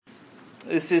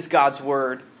This is God's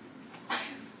Word.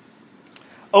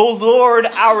 O Lord,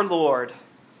 our Lord,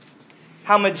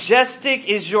 how majestic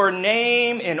is your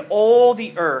name in all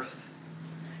the earth.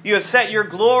 You have set your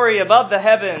glory above the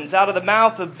heavens. Out of the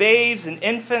mouth of babes and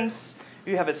infants,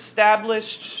 you have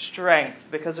established strength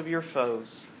because of your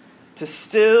foes, to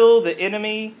still the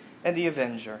enemy and the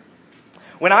avenger.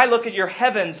 When I look at your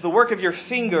heavens, the work of your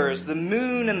fingers, the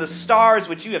moon and the stars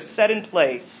which you have set in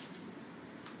place,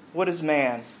 what is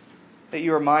man that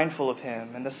you are mindful of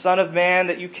him, and the Son of Man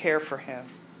that you care for him?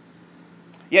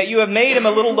 Yet you have made him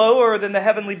a little lower than the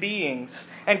heavenly beings,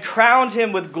 and crowned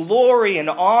him with glory and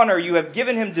honor. You have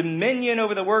given him dominion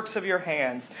over the works of your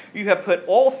hands. You have put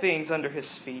all things under his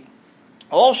feet,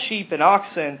 all sheep and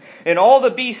oxen, and all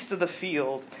the beasts of the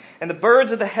field, and the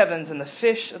birds of the heavens, and the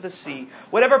fish of the sea,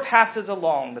 whatever passes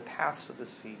along the paths of the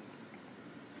sea.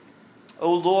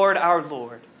 O Lord, our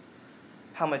Lord,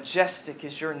 how majestic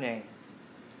is your name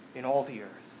in all the earth.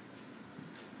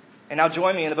 And now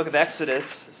join me in the book of Exodus.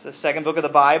 It's the second book of the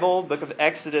Bible, book of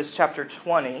Exodus, chapter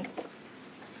 20.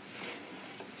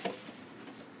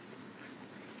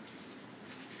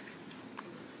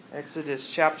 Exodus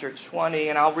chapter 20,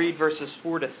 and I'll read verses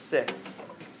 4 to 6.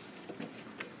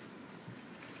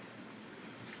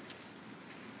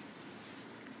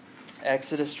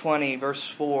 Exodus 20, verse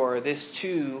 4. This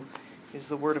too is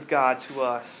the word of God to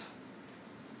us.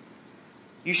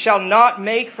 You shall not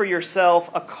make for yourself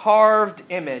a carved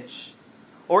image,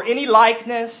 or any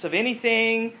likeness of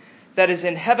anything that is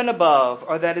in heaven above,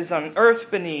 or that is on earth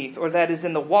beneath, or that is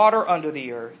in the water under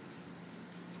the earth.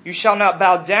 You shall not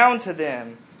bow down to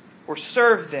them, or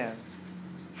serve them.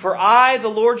 For I, the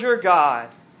Lord your God,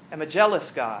 am a jealous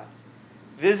God,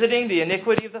 visiting the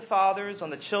iniquity of the fathers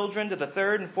on the children to the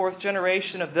third and fourth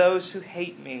generation of those who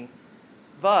hate me,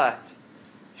 but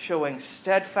showing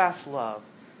steadfast love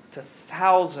to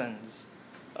thousands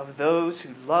of those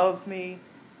who love me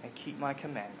and keep my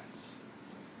commandments.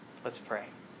 Let's pray.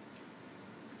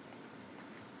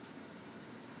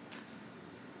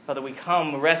 Father, we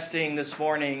come resting this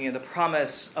morning in the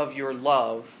promise of your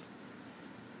love.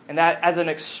 And that as an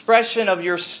expression of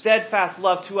your steadfast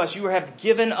love to us, you have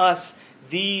given us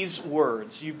these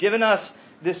words. You've given us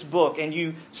this book, and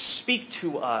you speak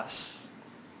to us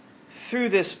through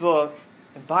this book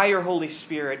and by your Holy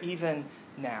Spirit even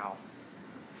now.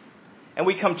 And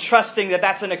we come trusting that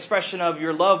that's an expression of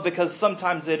your love, because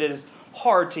sometimes it is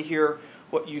hard to hear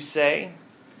what you say.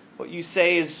 What you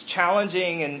say is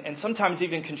challenging and sometimes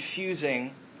even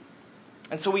confusing.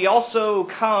 And so we also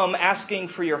come asking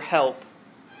for your help.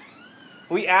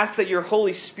 We ask that your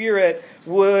Holy Spirit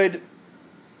would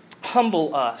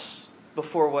humble us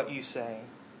before what you say.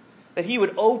 That He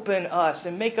would open us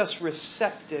and make us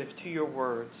receptive to your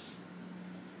words.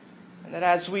 And that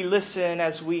as we listen,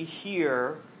 as we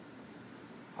hear,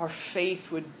 our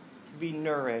faith would be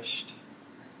nourished.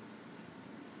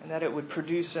 And that it would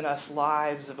produce in us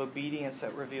lives of obedience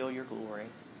that reveal your glory.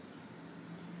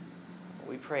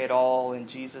 We pray it all in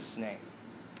Jesus' name.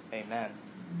 Amen.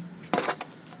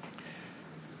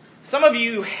 Some of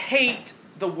you hate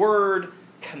the word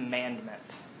commandment.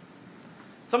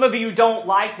 Some of you don't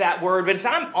like that word, but if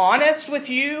I'm honest with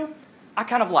you, I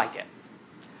kind of like it.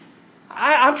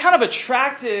 I'm kind of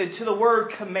attracted to the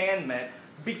word commandment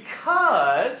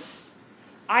because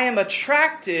I am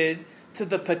attracted to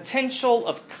the potential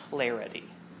of clarity.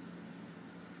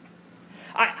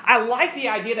 I like the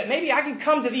idea that maybe I can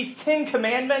come to these 10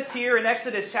 commandments here in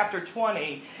Exodus chapter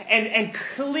 20 and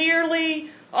clearly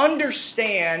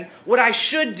understand what I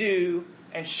should do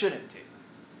and shouldn't do.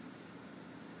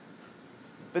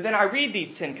 But then I read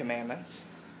these 10 commandments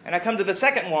and I come to the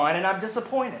second one and I'm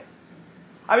disappointed.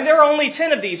 I mean, there are only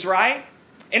 10 of these, right?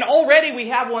 And already we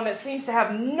have one that seems to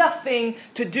have nothing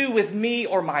to do with me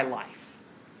or my life.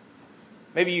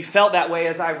 Maybe you felt that way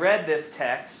as I read this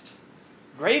text.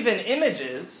 Graven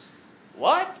images,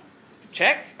 what?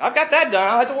 Check. I've got that done.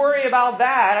 I don't have to worry about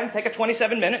that. I can take a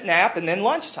 27-minute nap and then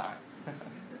lunchtime.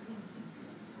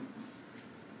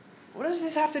 What does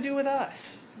this have to do with us?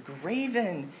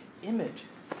 Graven images.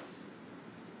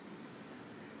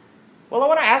 Well, I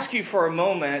want to ask you for a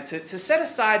moment to set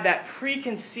aside that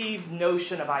preconceived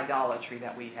notion of idolatry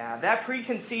that we have. That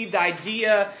preconceived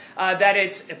idea that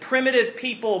it's primitive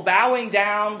people bowing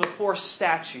down before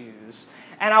statues.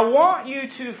 And I want you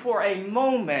to, for a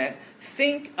moment,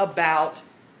 think about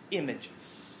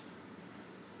images.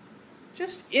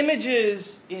 Just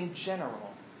images in general.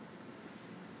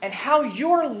 And how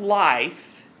your life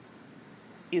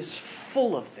is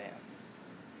full of them.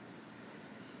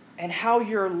 And how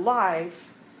your life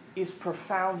is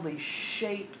profoundly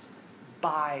shaped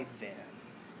by them.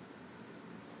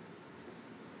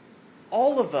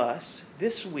 all of us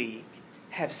this week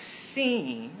have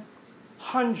seen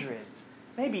hundreds,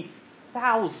 maybe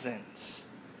thousands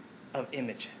of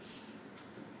images.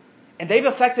 And they've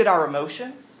affected our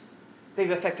emotions,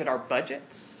 they've affected our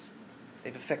budgets,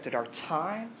 they've affected our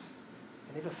time,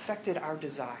 and they've affected our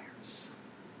desires.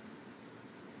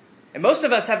 And most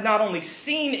of us have not only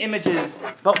seen images,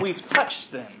 but we've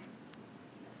touched them.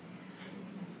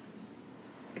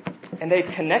 And they've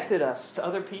connected us to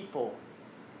other people.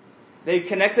 They've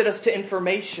connected us to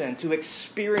information, to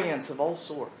experience of all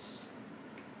sorts.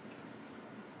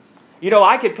 You know,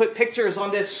 I could put pictures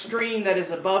on this screen that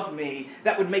is above me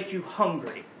that would make you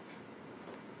hungry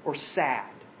or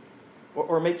sad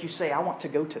or make you say, I want to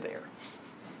go to there.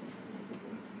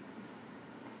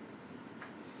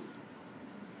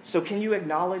 So can you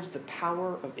acknowledge the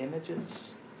power of images?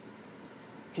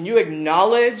 Can you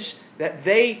acknowledge that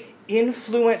they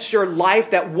influence your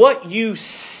life, that what you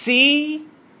see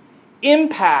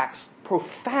impacts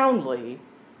profoundly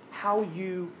how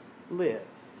you live?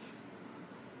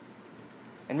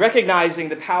 And recognizing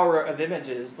the power of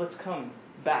images, let's come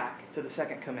back to the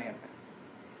second commandment.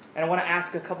 And I want to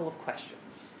ask a couple of questions.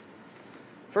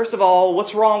 First of all,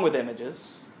 what's wrong with images?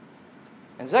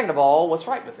 And second of all, what's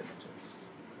right with images?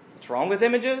 What's wrong with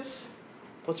images?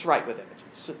 What's right with images?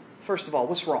 So first of all,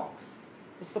 what's wrong?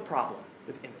 What's the problem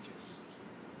with images?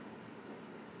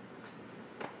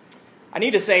 I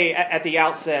need to say at the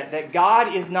outset that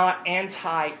God is not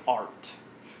anti-art.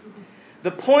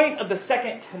 The point of the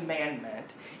second commandment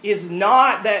is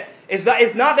not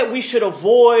that we should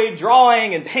avoid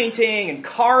drawing and painting and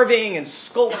carving and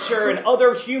sculpture and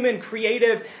other human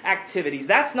creative activities.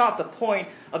 That's not the point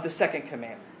of the second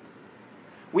commandment.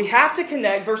 We have to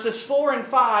connect verses 4 and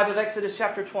 5 of Exodus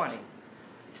chapter 20.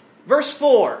 Verse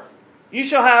 4,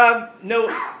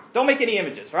 don't make any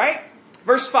images, right?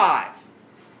 Verse 5,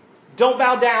 don't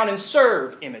bow down and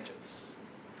serve images.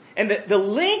 And the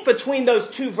link between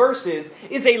those two verses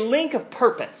is a link of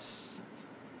purpose.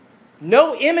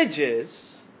 No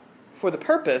images for the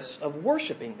purpose of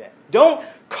worshiping them. Don't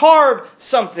carve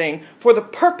something for the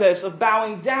purpose of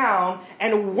bowing down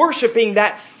and worshiping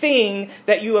that thing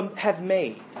that you have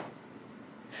made.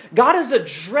 God is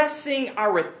addressing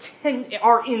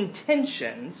our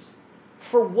intentions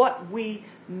for what we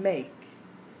make.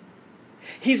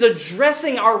 He's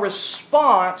addressing our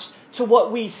response to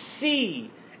what we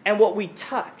see and what we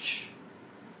touch.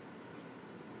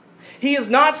 He is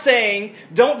not saying,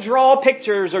 don't draw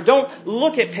pictures or don't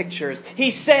look at pictures.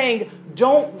 He's saying,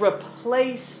 don't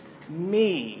replace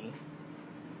me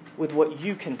with what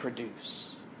you can produce.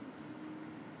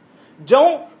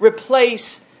 Don't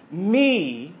replace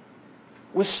me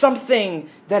with something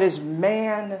that is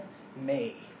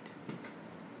man-made.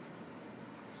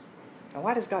 Now,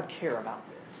 why does God care about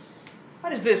this? Why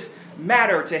does this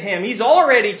matter to Him? He's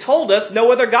already told us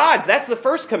no other gods. That's the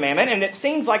first commandment, and it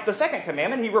seems like the second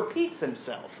commandment, He repeats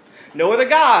Himself. No other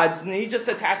gods, and He just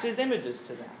attaches images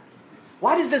to that.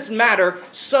 Why does this matter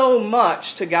so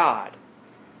much to God?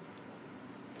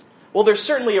 Well, there's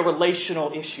certainly a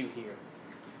relational issue here.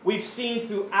 We've seen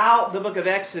throughout the book of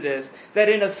Exodus that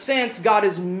in a sense God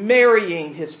is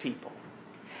marrying His people.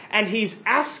 And He's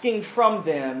asking from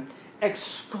them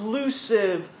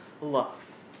exclusive love.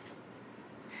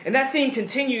 And that theme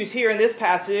continues here in this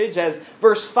passage as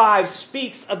verse 5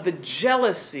 speaks of the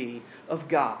jealousy of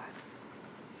God.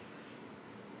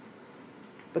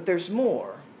 But there's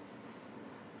more.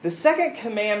 The second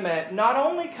commandment not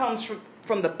only comes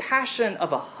from the passion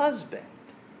of a husband,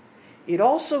 it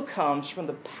also comes from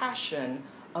the passion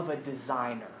of a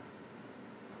designer.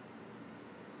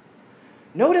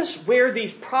 Notice where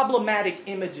these problematic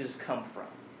images come from.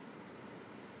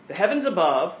 The heavens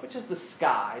above, which is the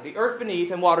sky, the earth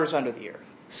beneath, and waters under the earth.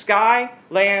 Sky,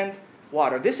 land,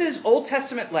 water. This is Old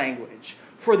Testament language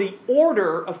for the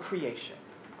order of creation.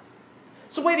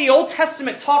 It's the way the Old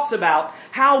Testament talks about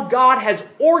how God has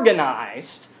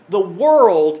organized the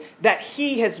world that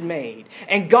He has made.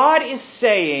 And God is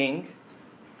saying,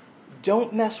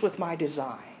 don't mess with my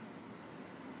design.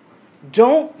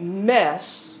 Don't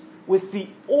mess with the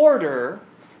order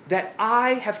that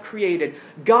I have created.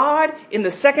 God, in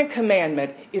the second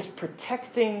commandment, is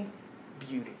protecting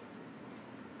beauty.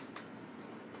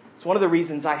 It's one of the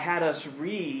reasons I had us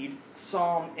read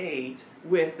Psalm 8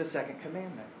 with the second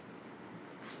commandment.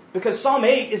 Because Psalm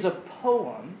 8 is a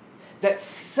poem that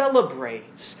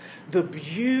celebrates the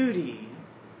beauty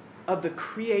of the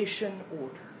creation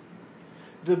order.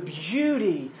 The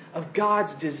beauty of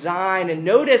God's design. And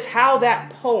notice how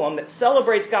that poem that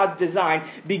celebrates God's design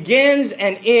begins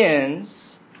and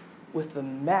ends with the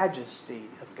majesty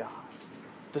of God.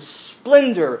 the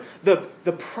splendor,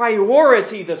 the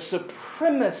priority, the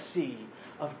supremacy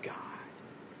of God.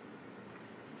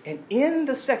 And in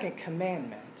the second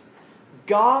commandment,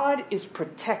 God is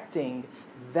protecting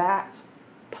that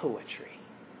poetry.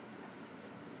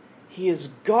 He is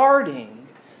guarding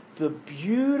the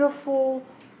beautiful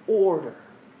order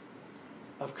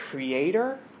of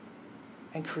Creator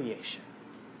and creation.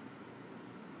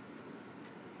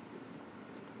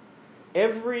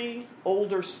 Every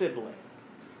older sibling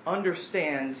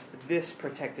understands this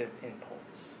protective impulse.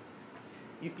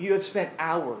 You have spent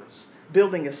hours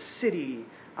building a city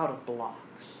out of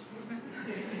blocks.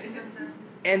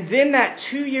 And then that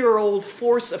 2-year-old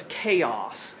force of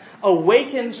chaos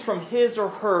awakens from his or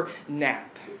her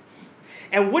nap.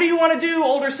 And what do you want to do,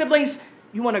 older siblings?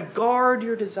 You want to guard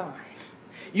your design.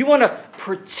 You want to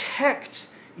protect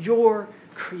your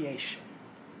creation.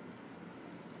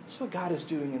 That's what God is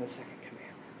doing in the second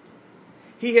commandment.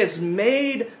 He has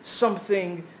made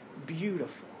something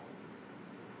beautiful.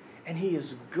 And He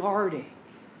is guarding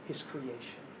His creation.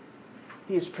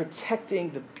 He is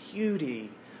protecting the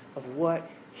beauty of what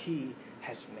He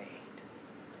has made.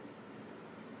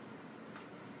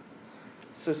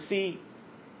 So see,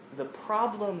 the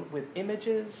problem with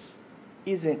images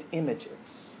isn't images.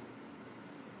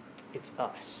 It's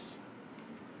us.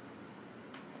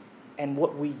 And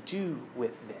what we do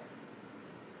with them.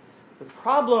 The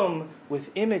problem with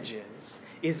images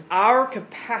is our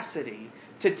capacity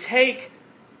to take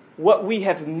what we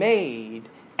have made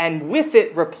and with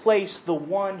it replace the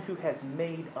one who has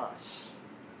made us.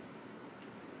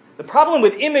 The problem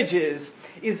with images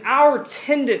is our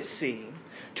tendency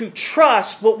to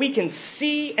trust what we can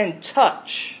see and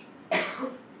touch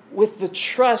with the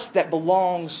trust that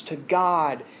belongs to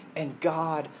God and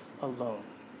God alone.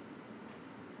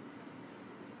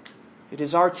 It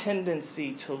is our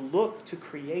tendency to look to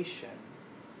creation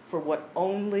for what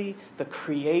only the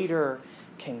Creator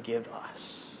can give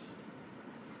us.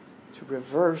 To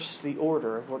reverse the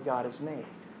order of what God has made.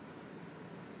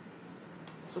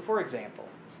 So for example,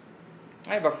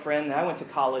 I have a friend that I went to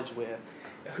college with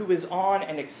who is on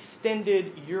an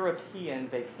extended European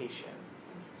vacation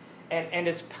and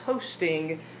is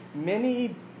posting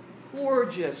many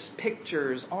gorgeous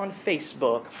pictures on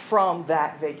Facebook from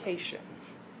that vacation.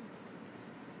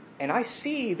 And I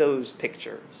see those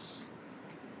pictures,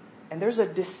 and there's a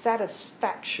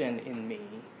dissatisfaction in me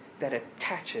that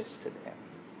attaches to them.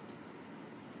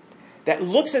 That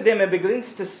looks at them and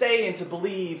begins to say and to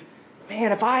believe,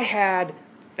 man, if I had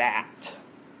that,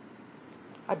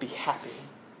 I'd be happy.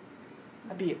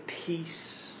 I'd be at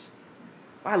peace.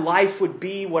 My life would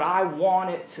be what I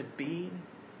want it to be.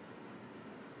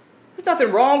 There's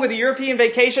nothing wrong with a European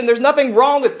vacation. There's nothing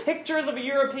wrong with pictures of a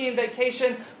European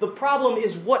vacation. The problem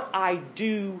is what I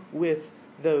do with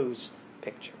those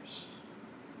pictures.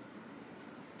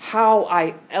 How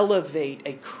I elevate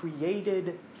a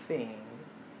created thing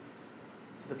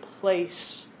to the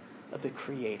place of the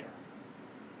Creator.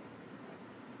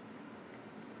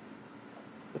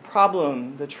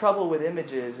 The trouble with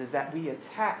images is that we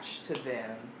attach to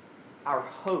them our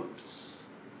hopes,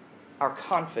 our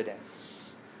confidence,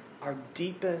 our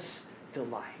deepest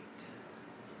delight.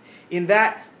 In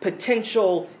that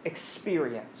potential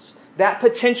experience, that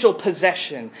potential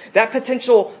possession, that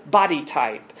potential body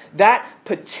type, that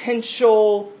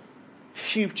potential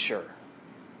future.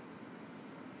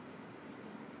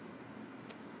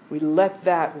 We let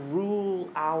that rule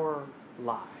our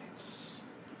lives.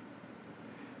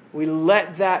 We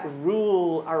let that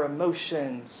rule our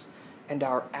emotions and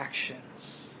our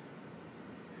actions.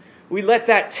 We let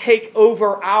that take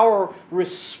over our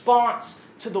response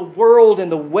to the world and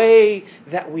the way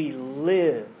that we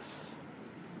live.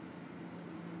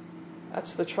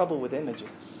 That's the trouble with images.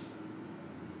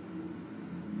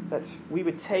 That we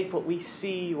would take what we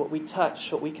see, what we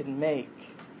touch, what we can make,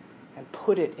 and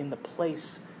put it in the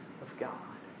place of God.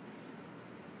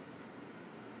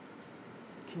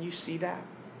 Can you see that?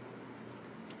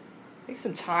 Take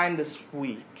some time this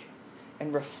week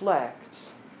and reflect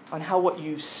on how what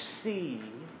you see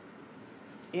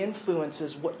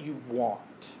influences what you want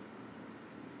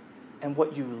and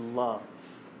what you love.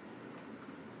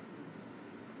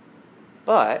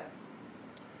 But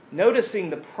noticing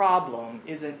the problem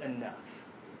isn't enough.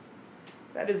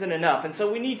 That isn't enough. And so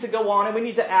we need to go on and we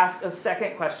need to ask a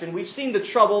second question. We've seen the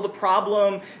trouble, the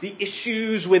problem, the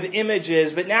issues with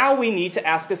images, but now we need to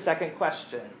ask a second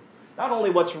question. Not only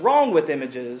what's wrong with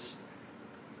images,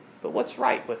 but what's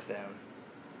right with them.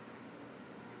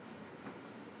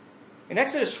 In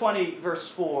Exodus 20, verse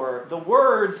 4, the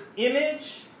words image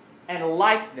and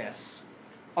likeness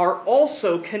are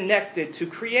also connected to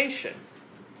creation.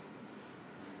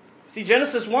 See,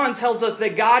 Genesis 1 tells us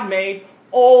that God made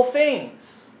all things.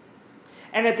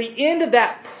 And at the end of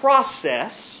that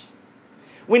process,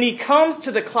 when He comes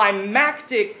to the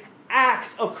climactic act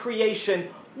of creation,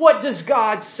 what does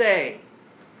God say?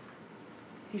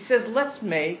 He says, let's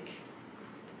make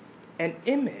an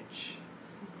image.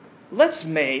 Let's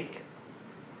make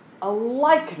a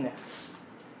likeness.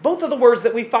 Both of the words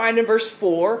that we find in verse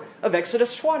 4 of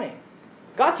Exodus 20.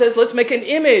 God says, let's make an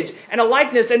image and a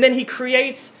likeness, and then He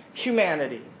creates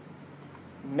humanity.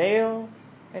 Male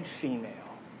and female.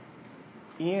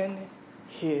 In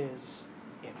His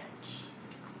image.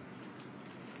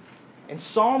 And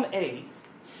Psalm 8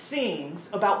 sings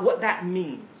about what that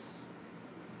means.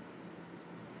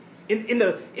 In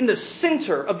the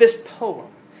center of this poem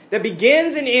that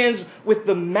begins and ends with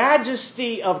the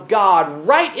majesty of God,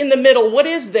 right in the middle, what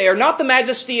is there? Not the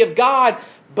majesty of God,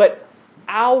 but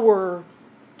our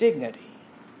dignity.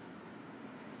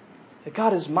 That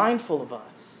God is mindful of us,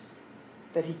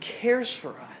 that He cares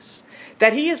for us,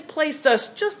 that He has placed us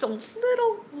just a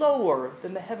little lower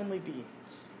than the heavenly beings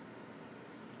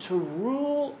to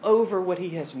rule over what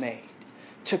He has made,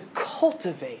 to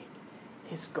cultivate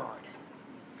His garden.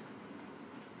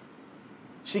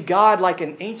 See, God, like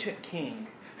an ancient king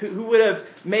who would have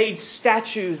made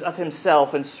statues of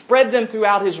Himself and spread them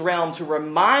throughout His realm to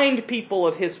remind people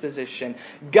of His position,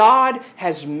 God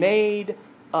has made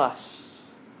us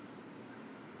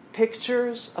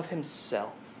pictures of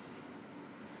Himself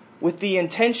with the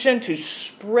intention to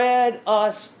spread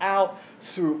us out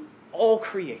through all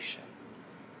creation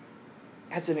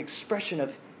as an expression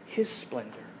of His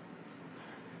splendor,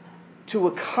 to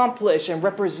accomplish and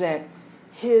represent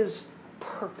His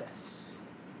purpose.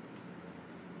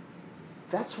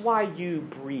 That's why you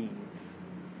breathe.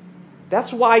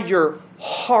 That's why your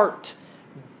heart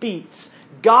beats.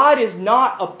 God is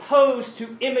not opposed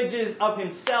to images of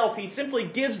Himself. He simply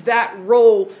gives that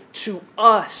role to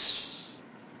us.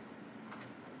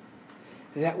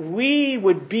 That we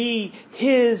would be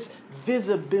His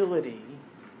visibility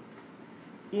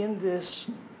in this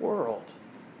world.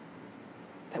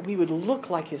 That we would look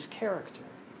like His character.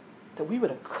 That we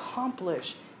would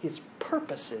accomplish His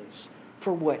purposes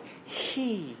for what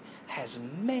He has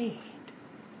made.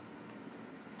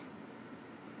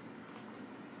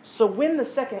 So when the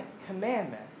second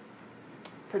commandment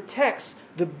protects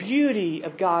the beauty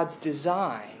of God's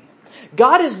design,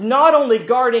 God is not only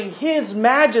guarding His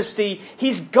majesty,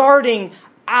 He's guarding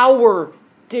our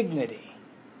dignity,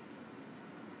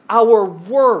 our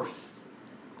worth,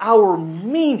 our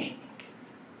meaning.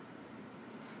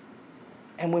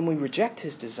 And when we reject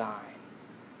His design,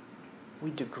 we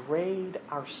degrade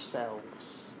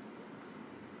ourselves.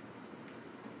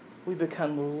 We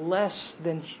become less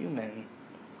than human,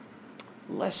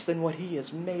 less than what He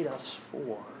has made us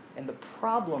for. And the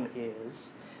problem is,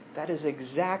 that is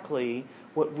exactly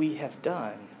what we have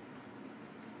done.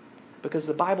 Because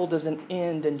the Bible doesn't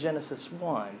end in Genesis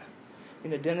 1.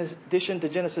 In addition to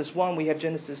Genesis 1, we have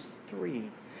Genesis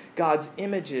 3. God's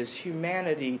images,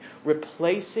 humanity,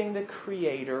 replacing the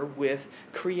Creator with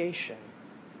creation.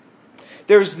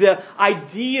 There's the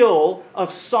ideal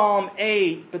of Psalm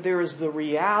 8, but there is the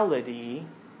reality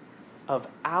of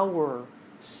our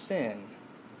sin.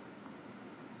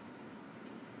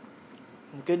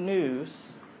 And the good news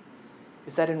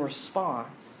is that in response,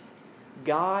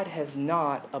 God has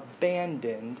not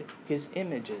abandoned His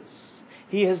images.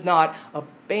 He has not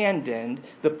abandoned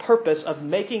the purpose of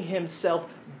making Himself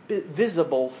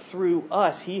visible through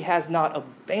us. He has not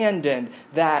abandoned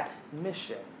that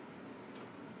mission.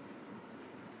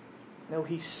 No,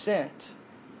 He sent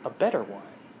a better one.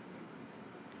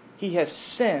 He has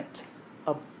sent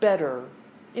a better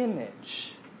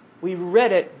image. We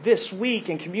read it this week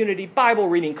in community Bible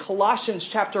reading, Colossians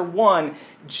chapter 1.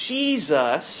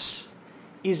 Jesus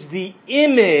is the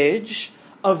image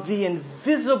of the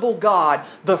invisible God,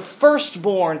 the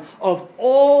firstborn of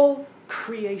all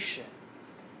creation.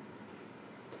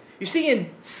 You see, in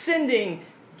sending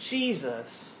Jesus,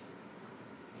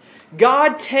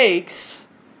 God takes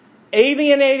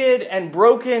alienated and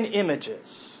broken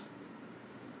images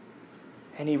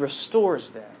and He restores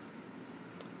them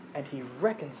and He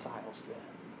reconciles them.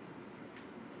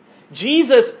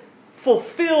 Jesus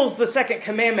fulfills the second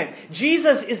commandment.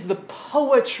 Jesus is the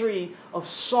poetry of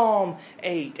Psalm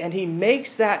 8, and He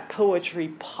makes that poetry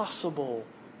possible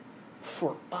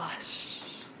for us.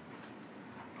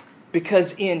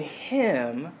 Because in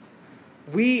Him,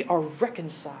 we are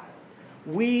reconciled.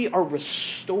 We are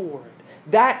restored.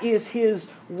 That is His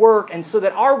work. And so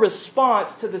that our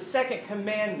response to the second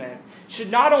commandment should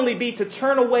not only be to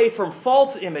turn away from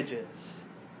false images,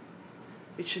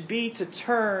 it should be to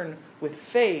turn with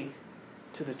faith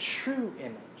to the true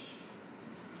image.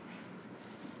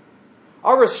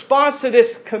 Our response to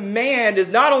this command is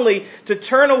not only to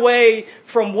turn away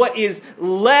from what is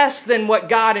less than what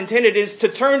God intended, it is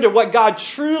to turn to what God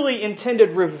truly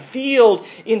intended revealed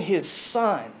in His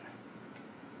Son.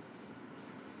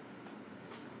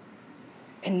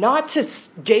 And not to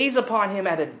gaze upon Him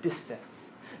at a distance.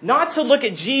 Not to look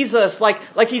at Jesus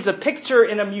like He's a picture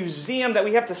in a museum that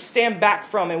we have to stand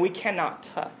back from and we cannot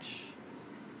touch.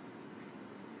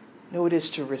 No, it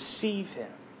is to receive Him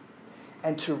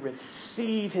and to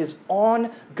receive His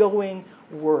ongoing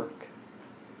work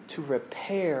to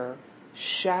repair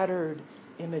shattered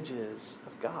images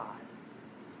of God.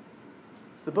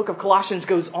 The book of Colossians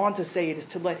goes on to say it is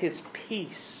to let His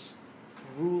peace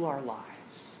rule our lives.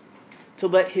 To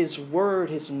let His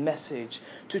word, His message,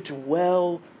 to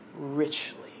dwell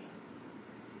richly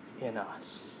in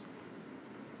us.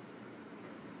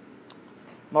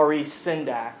 Maurice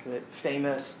Sendak, the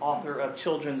famous author of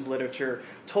children's literature,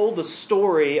 told the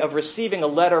story of receiving a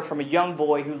letter from a young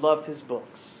boy who loved his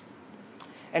books.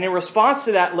 And in response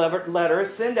to that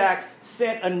letter, Sendak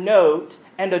sent a note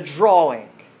and a drawing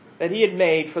that he had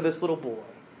made for this little boy.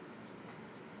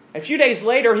 A few days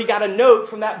later, he got a note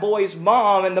from that boy's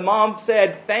mom, and the mom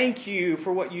said, "Thank you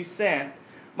for what you sent.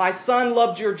 My son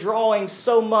loved your drawing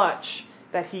so much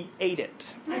that he ate it."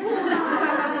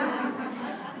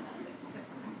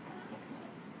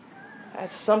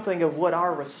 That's something of what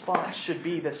our response should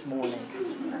be this morning.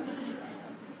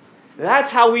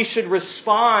 That's how we should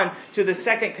respond to the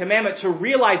second commandment, to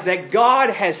realize that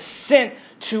God has sent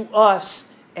to us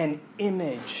an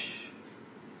image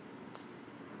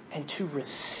and to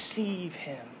receive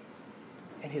Him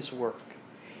and His work.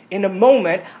 In a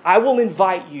moment, I will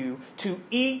invite you to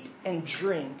eat and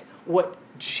drink what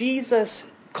Jesus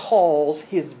calls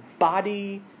His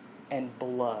body and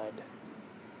blood.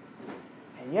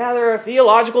 And yeah, there are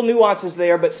theological nuances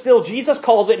there, but still, Jesus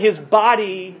calls it His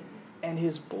body and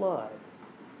His blood.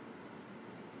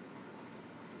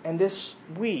 And this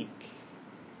week,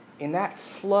 in that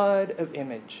flood of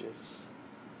images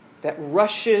that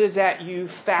rushes at you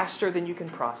faster than you can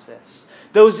process,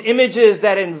 those images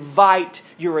that invite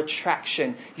your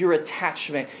attraction, your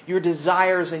attachment, your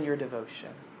desires, and your devotion,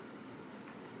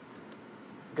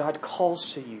 God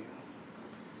calls to you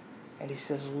and He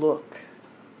says, look,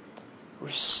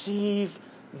 receive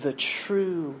the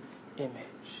true image.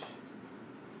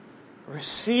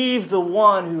 Receive the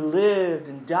one who lived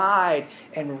and died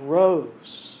and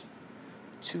rose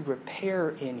to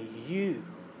repair in you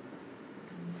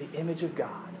the image of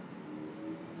God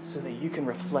so that you can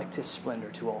reflect His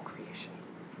splendor to all creation.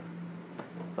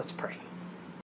 Let's pray.